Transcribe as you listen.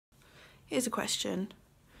here's a question.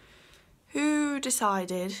 Who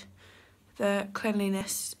decided that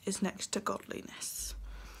cleanliness is next to godliness?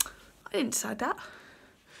 I didn't decide that.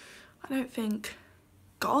 I don't think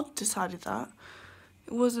God decided that.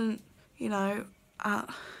 It wasn't, you know, at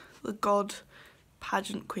the God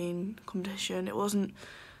pageant queen competition. It wasn't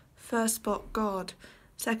first spot God,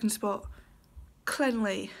 second spot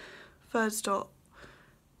cleanly, third spot,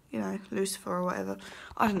 you know, Lucifer or whatever.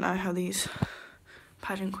 I don't know how these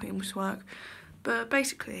pageant queens work, but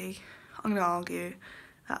basically I'm going to argue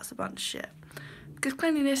that's a bunch of shit. Because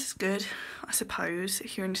cleanliness is good, I suppose,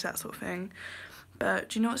 if you're into that sort of thing. But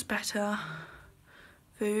do you know what's better?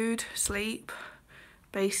 Food, sleep,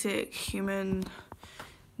 basic human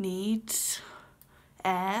needs,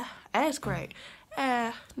 air. Air's great.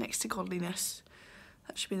 Air next to godliness.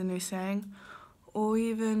 That should be the new saying. Or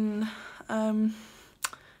even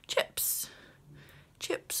chips.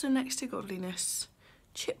 Chips are next to godliness.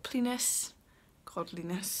 Chipliness,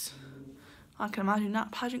 godliness. I can imagine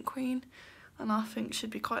that pageant queen, and I think should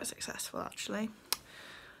be quite successful actually.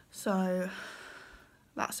 So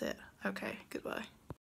that's it. Okay, goodbye.